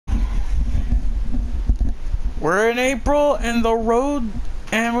We're in April and the road,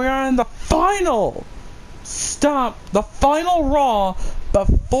 and we are in the final stop, the final Raw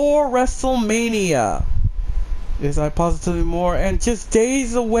before WrestleMania. Is I positively more, and just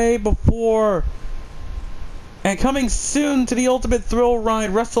days away before, and coming soon to the ultimate thrill ride,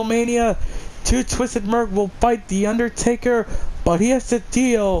 WrestleMania. Twisted Merk will fight the Undertaker, but he has to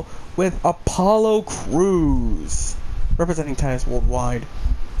deal with Apollo Crews, representing Titus Worldwide.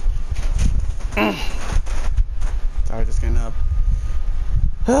 Sorry, just getting up.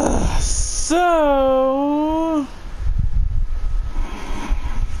 So,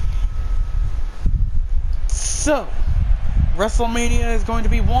 WrestleMania is going to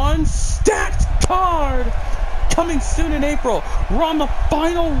be one stacked card coming soon in April. We're on the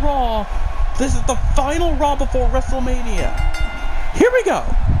final Raw. This is the final Raw before WrestleMania. Here we go.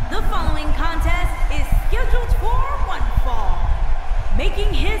 The following contest is scheduled for one fall.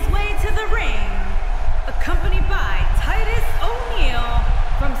 Making his way to the ring, accompanied by Titus O'Neil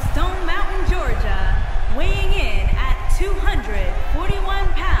from Stone Mountain, Georgia, weighing in at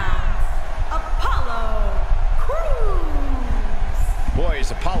 241 pounds, Apollo Crews. Boy,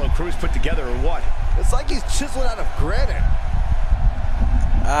 is Apollo Crews put together or what? It's like he's chiseled out of granite.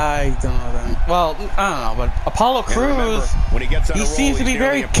 I don't know that. Well, I don't know, but Apollo Crews, when he gets on a roll, seems to be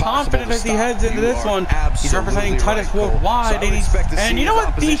very confident as he heads into this one. He's representing Titus Worldwide, and you know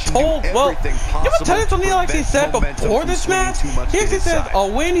what he told? Well, you know what Titus O'Neil actually said before this match? He actually said a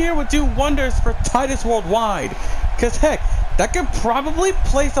win here would do wonders for Titus Worldwide. Because heck, that could probably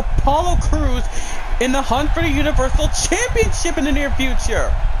place Apollo Crews in the hunt for the Universal Championship in the near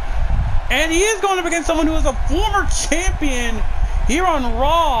future. And he is going up against someone who is a former champion here on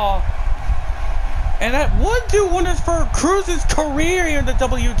Raw, and that would do wonders for Crews' career here in the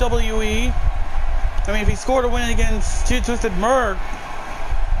WWE. I mean, if he scored a win against Twisted Merk,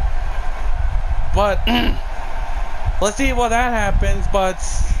 but let's see what that happens. But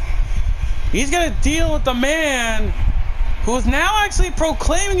he's gonna deal with the man who is now actually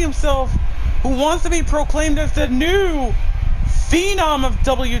proclaiming himself, who wants to be proclaimed as the new Phenom of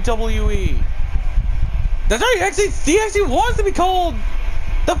WWE. That's right, he actually wants to be called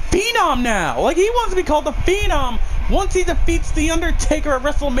the Phenom now. Like, he wants to be called the Phenom once he defeats the Undertaker at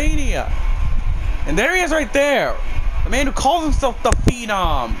WrestleMania. And there he is right there. The man who calls himself the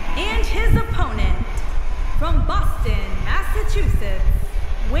Phenom. And his opponent, from Boston, Massachusetts,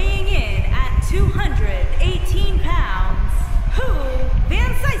 weighing in at 218 pounds,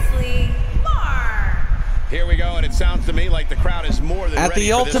 Van Sisley Mark. Here we go, and it sounds to me like the crowd is more than at ready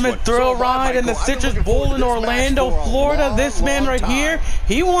the for this ultimate one. thrill ride in the Citrus Bowl in Orlando, Florida. This man right here,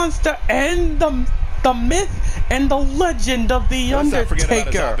 he wants to end the myth and the legend of the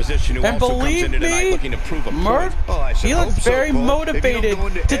Undertaker. And believe me, Merk, he looks very motivated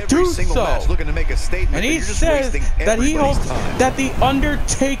to do so. And he says that he hopes that the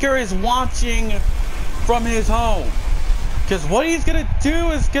Undertaker is watching from his home. Because what he's gonna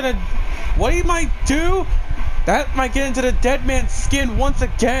do is what he might do, that might get into the dead man's skin once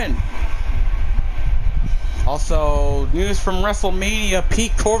again. Also, news from WrestleMania,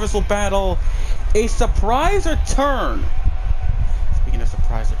 Pete Corvus will battle a surprise return. Speaking of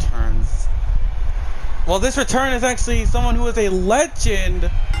surprise returns, well, this return is actually someone who is a legend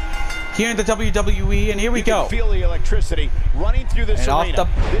here in the WWE, and here we go. Feel the electricity running through this arena. And off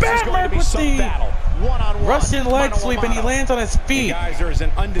the bat, Merk with the Russian leg sweep, and he lands on his feet. Went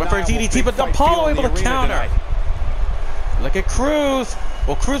for a DDT, but Apollo able to counter. Look at Crews.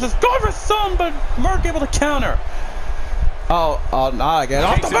 Well, Crews is going for some, but Merk able to counter. Oh, not again.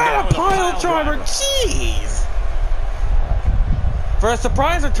 Off the bat, a pile driver. Jeez. For a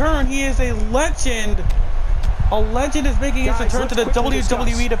surprise return, he is a legend. A legend is making his return to the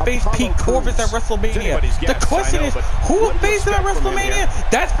WWE to face Pete Corvus at WrestleMania. The question is, who will face him at WrestleMania?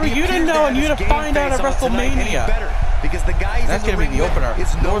 That's for you to know and you to find out at WrestleMania. That's going to be the opener.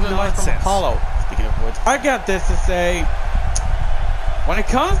 Northern Lights from Apollo. Speaking of which, I got this to say. When it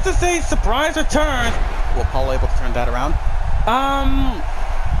comes to say surprise returns, will Apollo able to turn that around?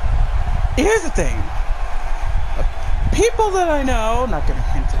 Here's the thing. People that I know, not going to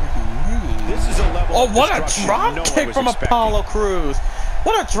hint at any names. This is a level what a drop kick from Apollo Crews.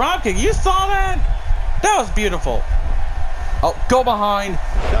 What a drop kick. You saw that? That was beautiful. Oh, go behind.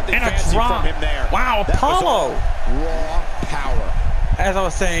 Nothing and a drop. From him there. Wow, Apollo. Raw power. As I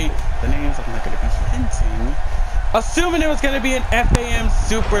was saying, the names I'm not going to be hinting. Assuming it was going to be an FAM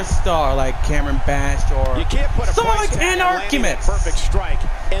superstar like Cameron Bash or someone like An Argument. Perfect strike,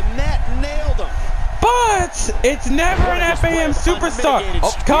 and that nailed him. But it's never an FAM superstar.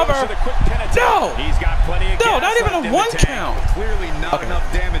 Oh, cover. No. He's got plenty of no, not even a one count. Clearly not enough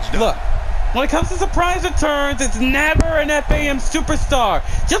damage done. Look, when it comes to surprise returns, it's never an FAM superstar.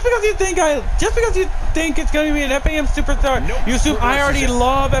 Just because you think it's going to be an FAM superstar, you assume I already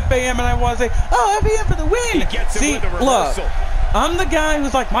love FAM and I want to say, oh, FAM for the win. See, look, I'm the guy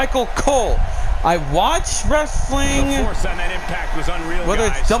who's like Michael Cole. I watch wrestling, the force on that impact was unreal, whether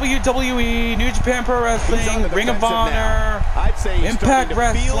guys. it's WWE, New Japan Pro Wrestling, Ring of Honor, Impact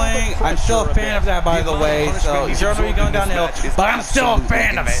Wrestling. I'm still a fan of that, by the way, so you're going to be going downhill, but I'm still a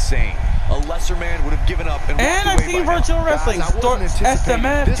fan of it. A lesser man would have given up and I've seen virtual wrestling,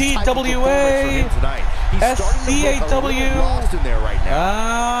 SMF, TWA, SCAW.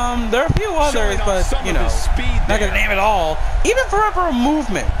 There are a few others, but, you know, not going to name it all. Even Forever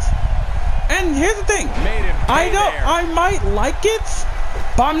Movement. And here's the thing, I might like it,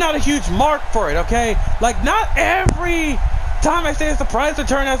 but I'm not a huge mark for it, okay? Like, not every time I say a surprise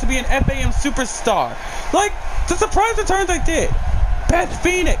return has to be an FAM superstar. Like, the surprise returns I did, Beth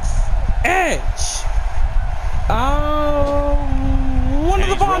Phoenix, Edge, one of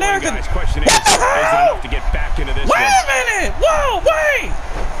the Von Erichsons. What the hell? To get back into this wait a minute! Whoa, wait!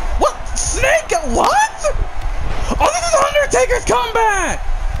 What? Snake? What? Oh, this is Undertaker's comeback!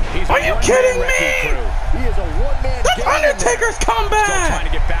 Are you kidding me? He is a one-man. That's Undertaker's comeback. Still trying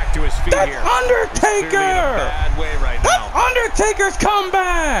to get back to his feet That's here. Undertaker. bad way right That's now. Undertaker's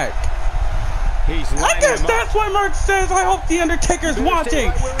comeback. I guess that's why Merk says I hope the Undertaker's watching.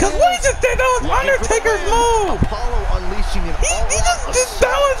 Because what he just did, that was Undertaker's move. Apollo unleashing an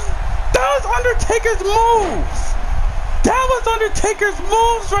That was Undertaker's moves. That was Undertaker's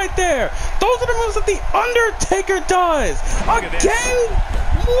moves right there. Those are the moves that the Undertaker does. Again,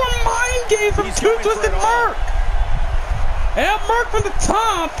 more mind games from Too Twisted Merk. And Merk from the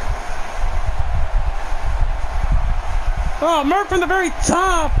top. Oh, Merk from the very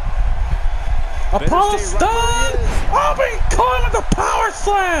top. Apollo stunned. Oh, but he caught him with the power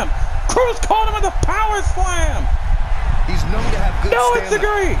slam. Cruz caught him with the power slam. He's known to have good No, it's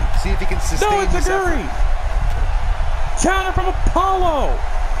agree. See if he can sustain No, it's this agree. effort. Counter from Apollo.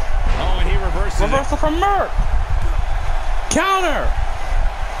 Oh, and he reverses Reversal from Merk. Counter.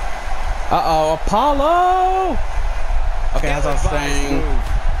 Uh-oh, Apollo. Okay, as I was saying,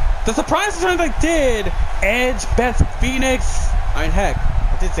 the surprise returns I did, Edge, Beth Phoenix. I mean, heck,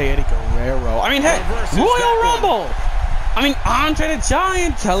 I did say Eddie Guerrero. I mean, heck, Royal Rumble. I mean, Andre the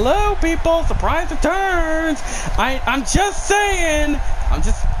Giant. Hello, people. Surprise returns. I'm just saying. I'm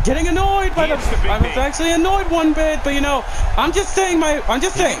just getting annoyed by I was actually annoyed one bit, but you know, I'm just saying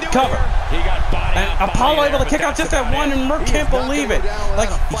cover. He got body and Apollo able to kick out just that one, and Merk can't believe it. Like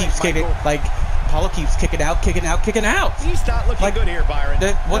he keeps kicking, like Apollo keeps kicking out. He's not looking good here, Byron.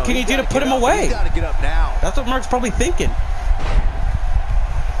 What can you do to put him away? He's got to get up now. That's what Merk's probably thinking.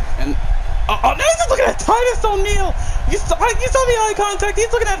 And now he's just looking at Titus O'Neil. You saw the eye contact.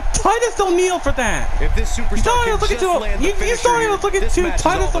 He's looking at Titus O'Neil for that. If this superstar you saw he was looking to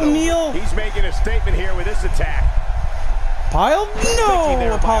Titus O'Neil. He's making a statement here with this attack. Apollo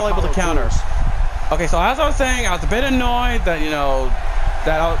able to counter. Okay, so as I was saying, I was a bit annoyed that, you know,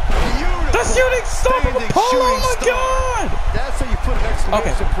 the shooting star from Apollo. Oh my God! That's how you put an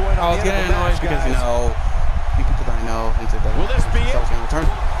exclamation point on I was getting annoyed because, you know, you people that I know and said that. Will this be it? Return.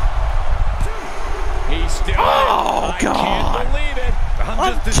 He's still God! I can't believe it.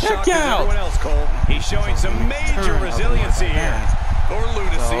 I'm just as shocked as everyone else, Cole. He's showing some major resiliency here. Or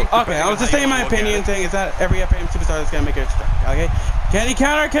lunacy. Okay, I was just saying my opinion thing is that every FAM superstar is going to make it a strike. Okay? Can he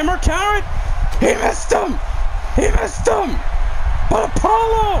counter it? Can Merk counter it? He missed him! But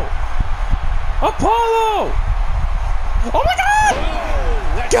Apollo! Oh my God!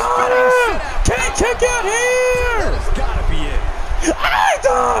 Got him! Can he kick out here? That's gotta be it. He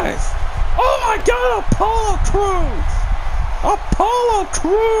does! Oh my God, Apollo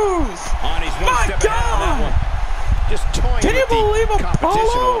Crews! On his one step ahead on that one. Just toying. Can you believe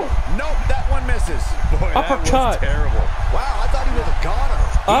Apollo? Nope, that one misses. Boy, uppercut. That was terrible. Wow, I thought he was a goner.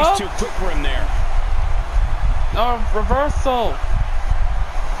 He's too quick for him there. Reversal.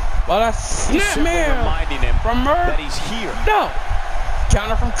 What a snapmare reminding him from Merk. That he's here. No.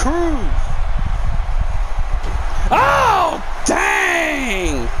 Counter from Cruz. Oh,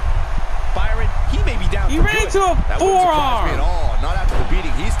 dang. Byron, he may be down He for ran good. into a That wouldn't surprise me forearm. at all. Not after the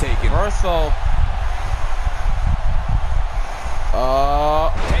beating he's taken. Reversal.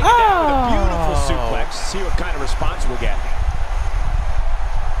 Take it down with a beautiful suplex. See what kind of response we'll get.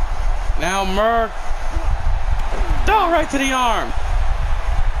 Now Merk. Right to the arm.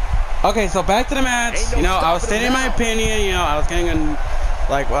 Okay, so back to the match. You know, I was stating my opinion. You know, I was getting when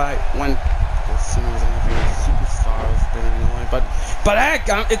superstars been annoying, but heck,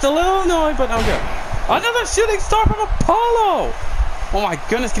 it's a little annoying, but I'm good. Another shooting star from Apollo. Oh my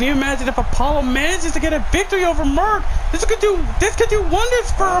goodness, can you imagine if Apollo manages to get a victory over Merk? This could do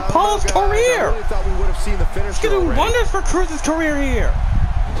wonders for Apollo's career. I really thought we would have seen the finish. This could do wonders for Cruz's career here.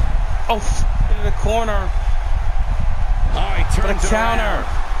 Oh, into the corner. Oh, he turns the counter.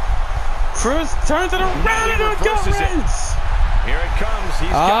 Cruz turns it around into a gut wrench. Here it comes.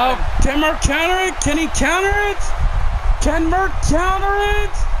 He's got him. Can Merk counter it? Can he counter it? Can Merk counter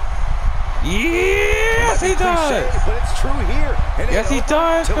it? Yes, he does. But it's true here. Yes, he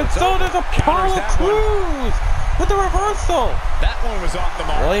does. But so does Apollo Cruz with the reversal. That one was off the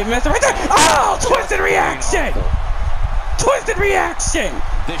mark. Well, he missed it right there. Oh, twisted reaction. Twisted reaction.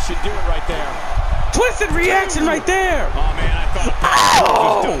 This should do it right there. Twisted reaction right there. Oh, man, I thought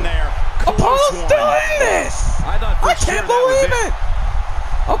was done there. Apollo's still in this. I can't believe it.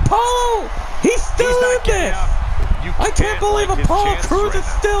 Apollo, he's still in this. I can't believe Apollo Cruz is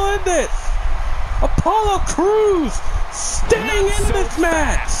still in this. Apollo Cruz staying in this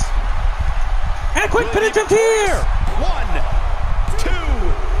match. And a quick pin attempt here. 1, 2,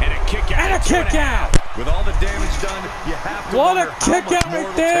 and a kick out. And a kick out. With all the damage done, you have to what a kick out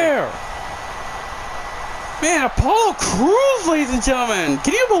right there. Man, Apollo Cruz, ladies and gentlemen.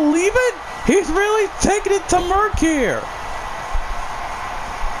 Can you believe it? He's really taking it to Merk here.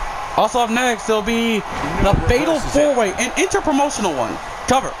 Also up next, there'll be the Fatal 4-Way, an interpromotional one.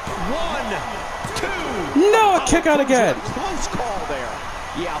 Cover. 1, 2. No, a kick out again. Close call there.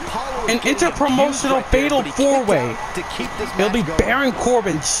 Yeah, Apollo an interpromotional Fatal 4-Way. It'll be Baron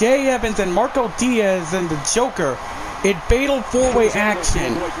Corbin, Jay Evans, and Marco Diaz and the Joker in Fatal 4-Way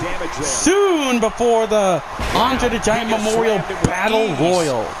action. Soon before the Andre the Giant Memorial Battle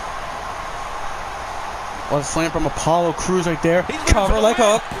Royal. Well, a slam from Apollo Cruz right there. Cover leg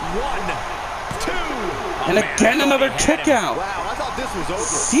hook. 1, 2. And again another kick out. Wow, I thought this was over.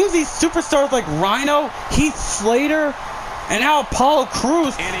 Seems these superstars like Rhino, Heath Slater, and now Apollo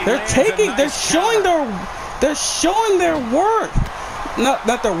Cruz, they're showing their worth.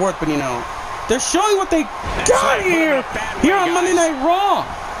 Not their worth, but you know, they're showing what they got here on Monday Night Raw.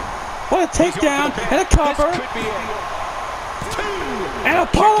 What a takedown and a cover. And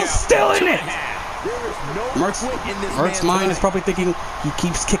Apollo's still in it. Merk's mind is probably thinking he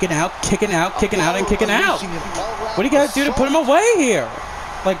keeps kicking out, and kicking out. What do you gotta do to put him away here?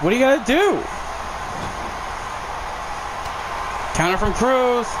 Like, what do you gotta do? Counter from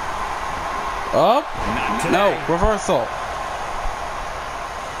Cruz. Oh, no, reversal.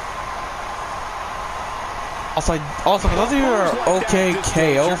 Also, for those of you who are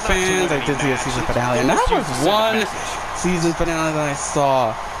OKKO fans, I did see a season finale, and that was one season finale that I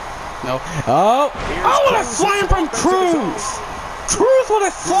saw. No. Oh, what a slam from Cruz! Cruz with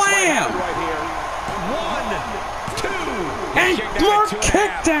a slam! 1, 2. And Merk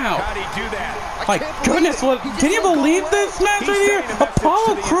kicked out! My goodness, can you believe this match right here?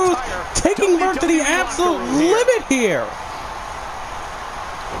 Apollo Cruz taking Merk to the absolute limit here!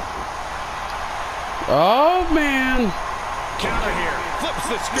 Oh, man! Counter here. Flips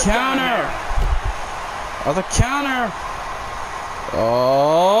the script. Counter! Oh, the counter!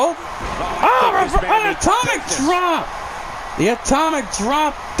 Oh, an atomic drop! The atomic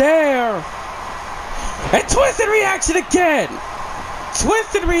drop there! And twisted reaction again!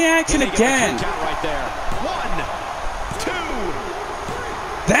 Twisted reaction again! Right there. 1, 2.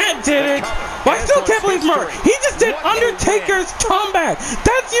 That did it! But I still can't believe Merk. He just did Undertaker's comeback!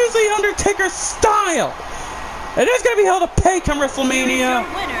 That's usually Undertaker's style! It is going to be held to pay come WrestleMania.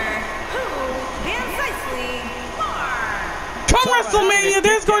 Come WrestleMania,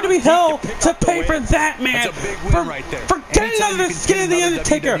 there's going to be hell to pay for that man. For getting under the skin of the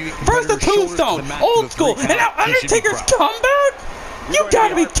Undertaker. First the Tombstone, old school, and now Undertaker's comeback? You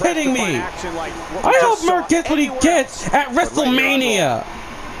gotta be kidding me. I hope Merk gets what he gets at WrestleMania.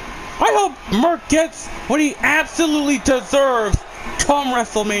 I hope Merk gets what he absolutely deserves come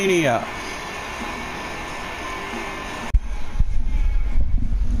WrestleMania.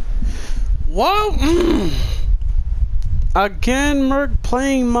 Whoa, Again, Merk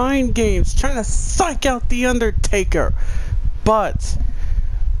playing mind games, trying to psych out the Undertaker. But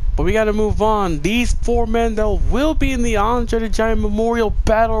we got to move on. These 4 men that will be in the Andre the Giant Memorial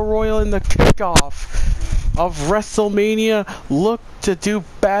Battle Royal in the kickoff of WrestleMania look to do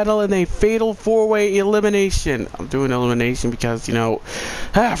battle in a Fatal 4-Way elimination. I'm doing elimination because, you know,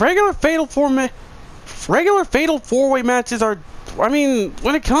 regular Fatal 4-Way matches are, I mean,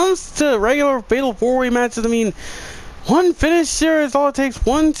 when it comes to regular Fatal 4-Way matches, I mean, one finisher is all it takes.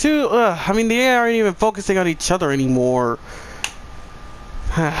 1, 2. I mean, they aren't even focusing on each other anymore.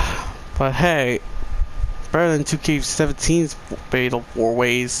 But hey, better than 2K17's Fatal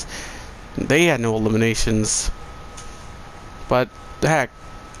 4-Ways. They had no eliminations. But heck,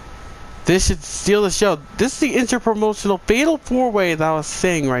 this should steal the show. This is the interpromotional fatal 4-way that I was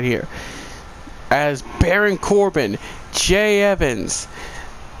saying right here. As Baron Corbin, Jay Evans,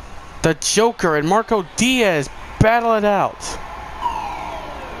 the Joker, and Marco Diaz battle it out.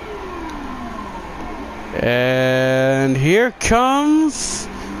 And here comes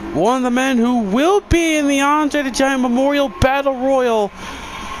one of the men who will be in the Andre the Giant Memorial Battle Royal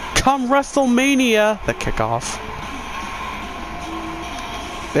come WrestleMania, the kickoff.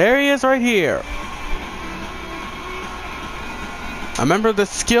 There he is right here. A member of the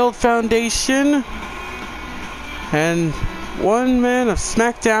Skilled Foundation and one man of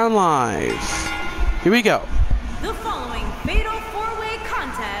SmackDown Live. Here we go. The following fatal 4-way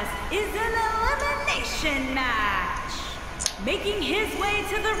contest is an elimination match. Making his way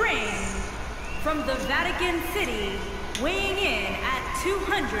to the ring from the Vatican City, weighing in at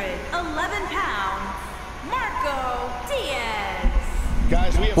 211 pounds, Marco Diaz.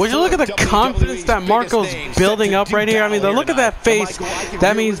 Guys, would you look at the confidence that Marco's building up right here? I mean, look at that face.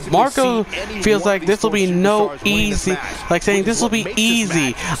 That means Marco feels like this will be no easy, like saying this will be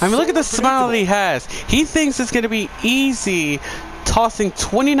easy. I mean, look at the smile that he has. He thinks it's going to be easy, tossing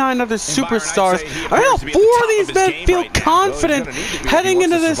 29 other superstars. I mean, how 4 of these men feel confident heading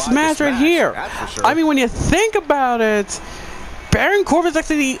into this match right here. I mean, when you think about it, Baron Corbin is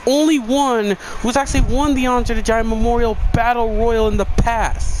actually the only one who's actually won the Andre the Giant Memorial Battle Royal in the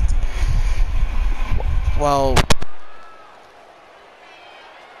past. Well,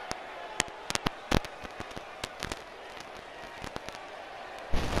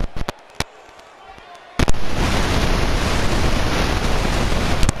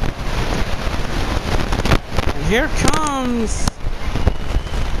 and here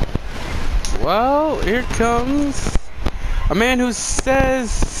comes a man who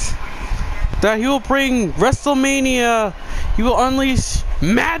says that he will bring WrestleMania, he will unleash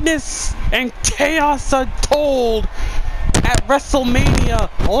madness and chaos untold at WrestleMania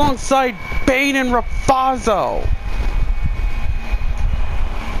alongside Bane and Raffazo.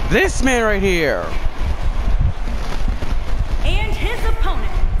 This man right here. And his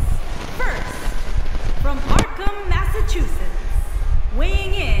opponents. First, from Arkham, Massachusetts,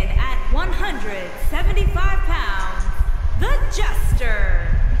 weighing in at 175 pounds, the Jester.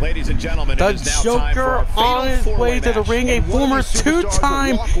 Ladies and gentlemen, the it is now Joker time for on his way to the ring, a former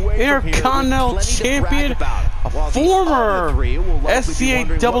 2-time Intercontinental Champion, a former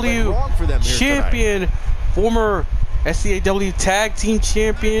SCAW Champion, former SCAW Tag Team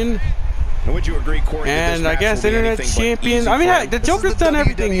Champion, and would you agree, Corey, and I guess Internet Champion. I mean, heck, the Joker's done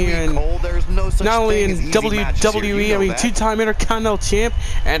everything here, and not only in WWE, I mean, 2-time Intercontinental Champ,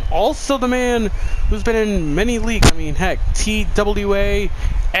 and also the man who's been in many leagues. I mean, heck, TWA,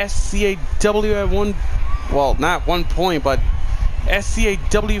 SCAW at one, well, not one point, but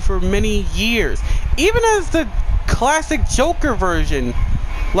SCAW for many years. Even as the classic Joker version,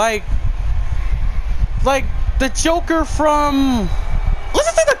 like the Joker from, let's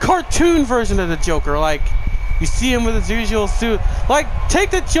just say the cartoon version of the Joker. Like, you see him with his usual suit. Like,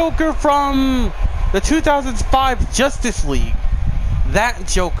 take the Joker from the 2005 Justice League. That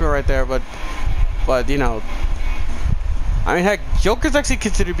Joker right there, but you know, I mean, heck, Joker's actually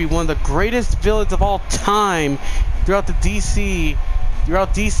considered to be one of the greatest villains of all time throughout the DC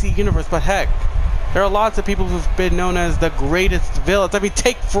universe. But heck, there are lots of people who've been known as the greatest villains. I mean,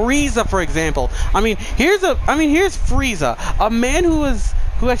 take Frieza for example. I mean, here's Frieza, a man who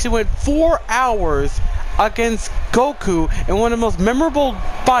actually went 4 hours against Goku in one of the most memorable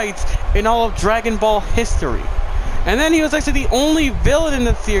fights in all of Dragon Ball history. And then he was actually the only villain in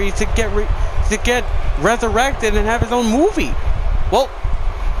the series to get resurrected and have his own movie. Well,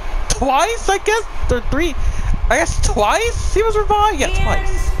 twice, I guess, or 3. I guess twice he was revived. Yeah,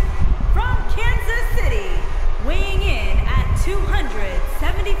 twice. From Kansas City, weighing in at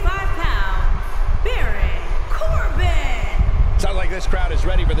 275 pounds, Baron Corbin. Sounds like this crowd is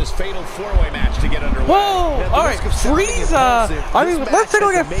ready for this fatal 4-way match to get underway. Whoa! Alright, Frieza! I mean, let's take a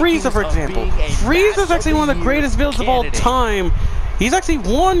look at Frieza, for example. Frieza's actually one of the greatest villains of all time. He's actually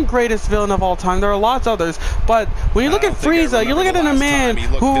one greatest villain of all time. There are lots of others, but when you look at Frieza, you look at a man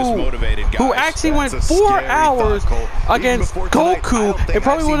who actually went 4 hours against Goku. It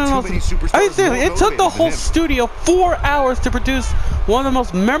probably one of the most. I mean, seriously, it took the whole studio 4 hours to produce one of the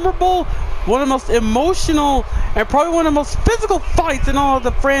most memorable, one of the most emotional, and probably one of the most physical fights in all of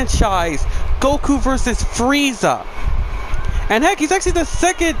the franchise. Goku versus Frieza. And heck, he's actually the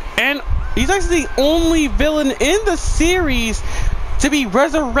second, and he's actually the only villain in the series to be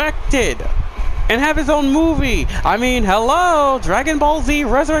resurrected and have his own movie. I mean, hello, Dragon Ball Z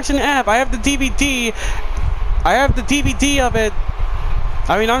Resurrection app. I have the DVD. I have the DVD of it.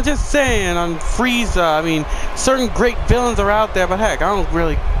 I mean, I'm just saying on Frieza. I mean, certain great villains are out there, but heck, I don't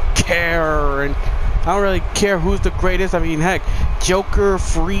really care, and I don't really care who's the greatest. I mean, heck, Joker,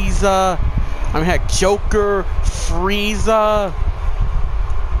 Frieza. I mean, heck, Joker, Frieza.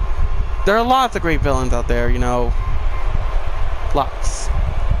 There are lots of great villains out there, you know. Lots.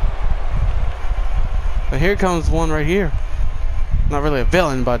 But here comes one right here. Not really a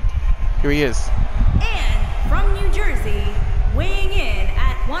villain, but here he is. And from New Jersey, weighing in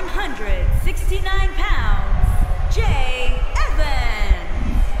at 169 pounds, Jay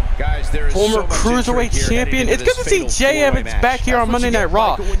Evans. Guys, there is former cruiserweight champion. It's good to see Jay Evans back here on Monday Night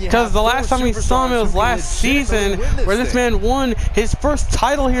Raw, because the last time we saw him it was last season, where this man won his first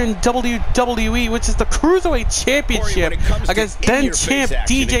title here in WWE, which is the Cruiserweight Championship against then champ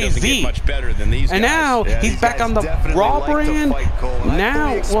DJZ. And now he's back on the Raw brand.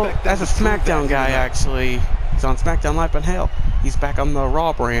 Now, well, as a SmackDown guy, actually, he's on SmackDown Live, but hell, he's back on the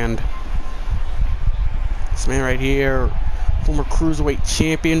Raw brand. This man right here, former Cruiserweight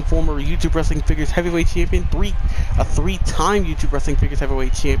champion, former YouTube Wrestling Figures Heavyweight champion, a three-time YouTube Wrestling Figures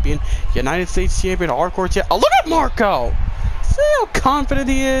Heavyweight champion, United States champion, Hardcore champion. Oh, look at Marco! See how confident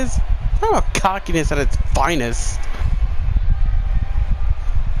he is? Talk about cockiness at its finest.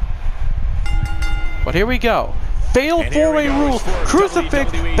 But here we go. Fatal four-way rules.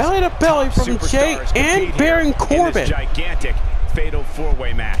 Crucifix, belly to belly from Jay and Baron Corbin. Gigantic fatal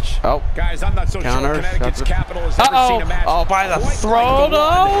four-way match. Oh, guys, I'm not so sure Connecticut's capital has ever seen a match. Oh, by the throat.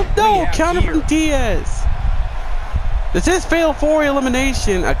 Oh, no, counter from Diaz. This is fatal four-way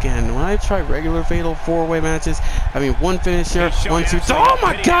elimination. Again, when I try regular fatal four-way matches, I mean, one finisher, 1, 2, 3. Oh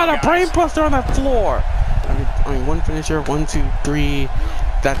my God, a brain buster on that floor. I mean, one finisher, 1, 2, 3.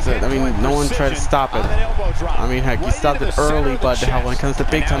 That's it. I mean, no one tried to stop it. I mean, heck, you stopped it early, but hell, when it comes to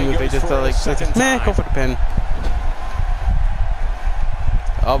big time moves, they just like, man, go for the pin.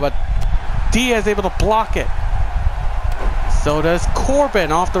 Oh, but Diaz able to block it. So does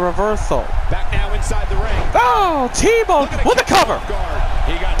Corbin off the reversal. Back now inside the ring. Oh, T-bone with the cover.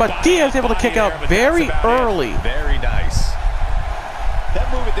 But Diaz able to kick out very early. Very nice. That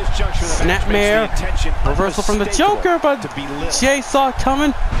move at this juncture, Snapmare, reversal from the Joker, but Jay saw it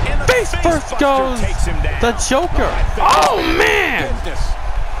coming. Face first goes the Joker. Oh man!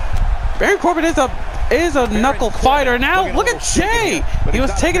 Baron Corbin is a knuckle fighter. Now look at Jay. He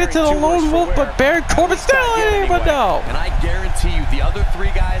was taking it to the lone wolf, but Baron Corbin still in, but no. And I guarantee you, the other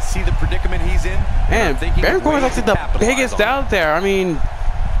three guys see the predicament he's in. And Baron Corbin's actually the biggest out there. I mean,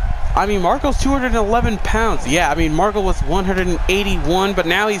 Marco's 211 pounds. Yeah, I mean, Marco was 181, but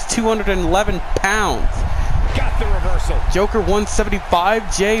now he's 211 pounds. Got the reversal. Joker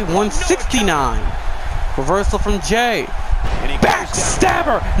 175, Jay 169. Reversal from Jay.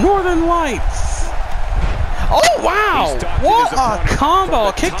 Backstabber, Northern Lights. Oh, wow. What a combo.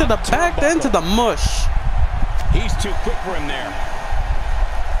 A kick to the back, then to the mush. He's too quick for him there.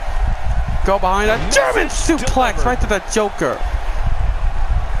 Go behind a German suplex right to the Joker.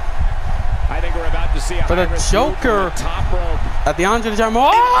 I think we're about to see a for the Joker at the Andre the Giant.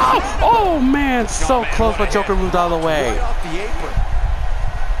 Oh man, so close, but Joker moved out of the way.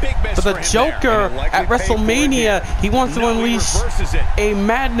 For the Joker at WrestleMania, he wants to unleash a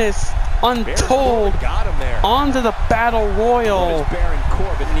madness untold onto the Battle Royal.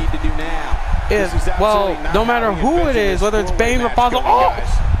 Well, no matter who it is, whether it's Bane or Fazio. Oh!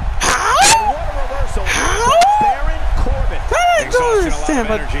 How? I don't understand,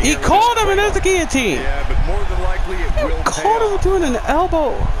 but he called him and there's the guillotine. Yeah, but more than likely it will called him doing an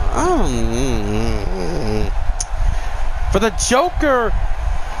elbow. For the Joker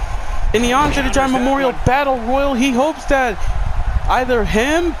in the Andre the Giant Memorial Battle Royal, he hopes that either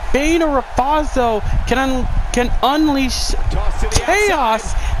him, Bane, or Rafazo can unleash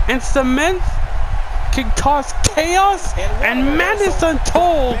chaos and cement, can cause chaos and madness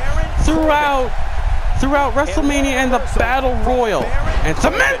untold throughout WrestleMania and the Battle Royal, and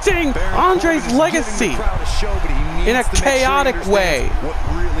cementing Andre's legacy in a chaotic way.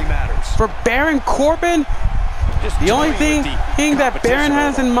 For Baron Corbin, the only thing that Baron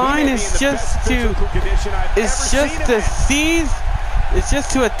has in mind is just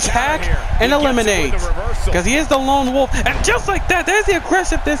to attack and eliminate, because he is the lone wolf. And just like that, there's the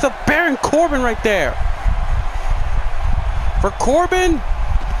aggressiveness of Baron Corbin right there. For Corbin,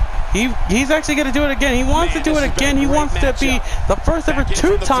 he's actually going to do it again. He wants to do it again. He wants to be the first ever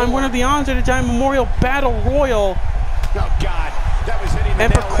two-time winner of the Andre the Giant Memorial Battle Royal.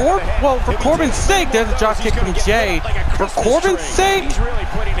 And for Corbin's sake, there's a drop kick from Jay. For Corbin's sake,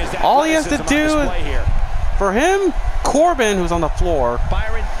 all he has to do is, for him, Corbin, who's on the floor,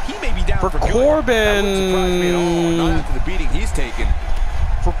 for Corbin,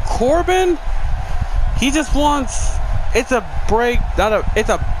 Corbin, he just wants, it's a break, it's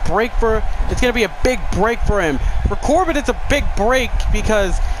gonna be a big break for him. For Corbin, it's a big break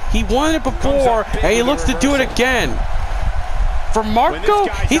because he won it before and he looks to do it again. For Marco,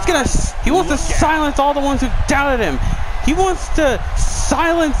 he wants to silence all the ones who doubted him. He wants to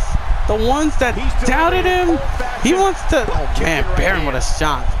silence the ones that doubted him. He wants to, man, Baron with a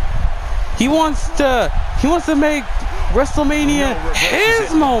shot. He wants to make WrestleMania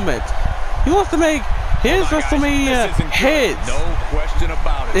his moment. He wants to make his WrestleMania his. No question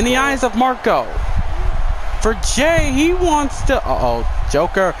about it. In the eyes of Marco. For Jay, he wants to.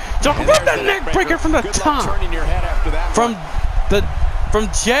 Joker with the neck breaker from the top. From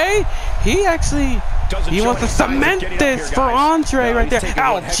Jay, he wants to cement this for Andre right there.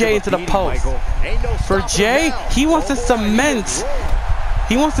 Ow, Jay into the post. For Jay, he wants to cement.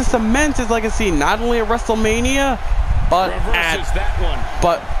 He wants to cement his legacy not only at WrestleMania,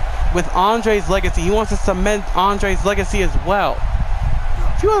 but with Andre's legacy. He wants to cement Andre's legacy as well.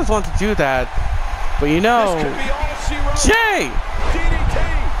 Few others want to do that, but you know, Jay,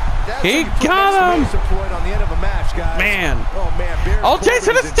 he got him. Man. Oh, Jay's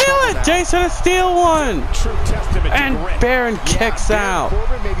gonna steal it. Jay's gonna steal one. And Baron kicks out.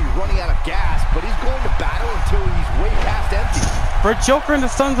 Corbin may be running out of gas, but he's going to battle until he's way past empty. For Joker and the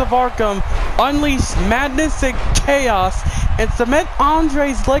Sons of Arkham, unleash madness and chaos and cement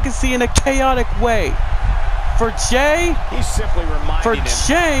Andre's legacy in a chaotic way. For Jay, he's simply reminding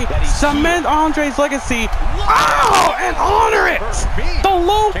cement Andre's legacy. Oh, and honor it. The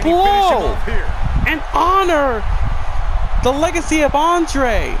low blow. And honor the legacy of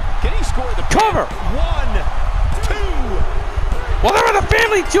Andre. Can he score the cover? 1, 2. Well, they were the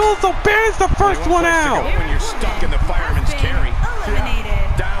family jewels, so Baron's the first one out. When you're stuck in the fireman's carry.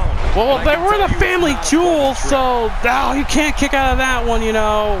 Down. Well, they were the family jewels, so you can't kick out of that one, you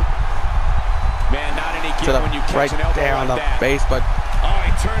know. Man, not any kid when you catch an elbow there on the like that. face, but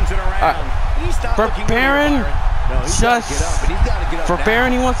he turns it around. for Baron, for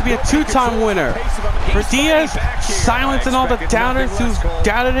Baron, he wants to be a two-time winner. For Diaz, silencing all the doubters who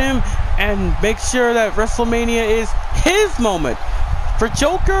doubted him and make sure that WrestleMania is his moment. For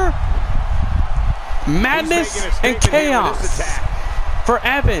Joker, madness and chaos. For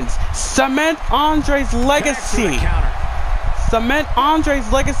Evans, cement Andre's legacy. Cement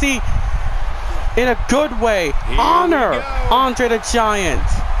Andre's legacy in a good way. Honor Andre the Giant.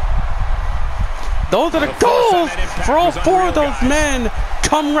 Those are the goals for all four of those men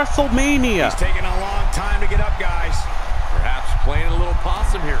come WrestleMania. He's taking a long time to get up, guys. Perhaps playing a little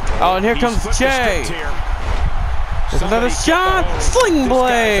possum here. Oh, and here comes Jay. There's another shot. Sling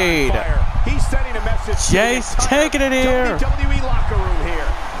blade. He's sending a message. Jay's taking it here. WWE locker room here.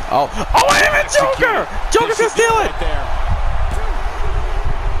 Oh, wait a minute, Joker! Joker's gonna steal it!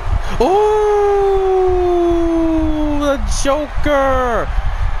 Ooh, the Joker!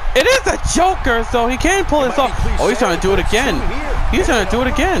 It is the Joker, so he can't pull this off. Oh, he's trying to do it again. He's trying to do it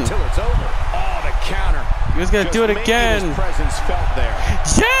again. He was gonna do it again.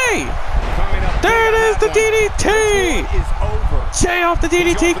 Jay! There it is, the DDT! Jay off the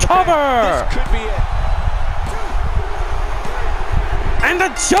DDT cover! And the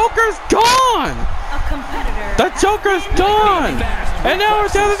Joker's gone! The Joker's gone! And now we're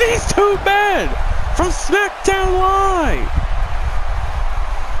down to these two men from SmackDown Live!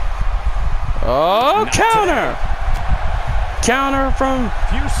 Oh, counter! Counter from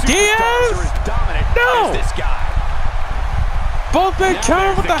Diaz? No! Both men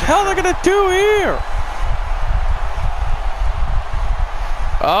counter. What the hell are they gonna do here?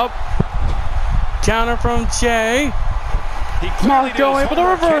 Up. Counter from Jay. Marco able to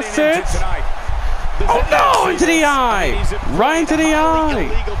reverse it. Oh no! Into the eye! Right into the eye!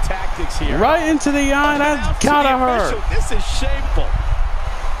 Right into the eye. That's gotta hurt. This is shameful.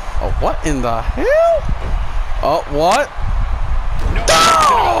 Oh, what in the hell? Oh, what?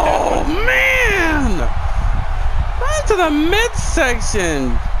 Oh, man! Right to the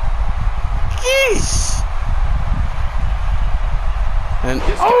midsection. Geesh. And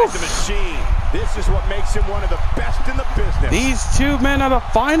this machine. This is what makes him one of the best in the business. These two men are the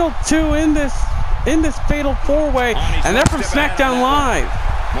final two in this fatal four-way, and they're from SmackDown Live.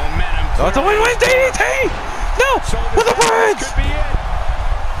 So it's a win-win DDT. No, with the words.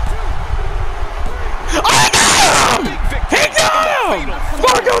 Oh, he got him! He got him!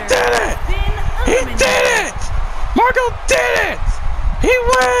 Marco did it! He did it! Marco did it! He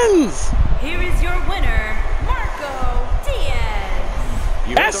wins! Here is your winner, Marco Diaz.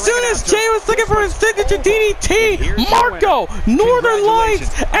 As soon as Jay was looking for his signature DDT, Marco, Northern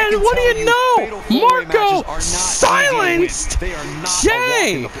Lights, and what do you know? Marco silenced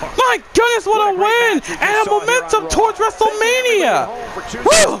Jay. My goodness, what a win! And a momentum towards WrestleMania.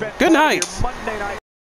 Woo! Good night.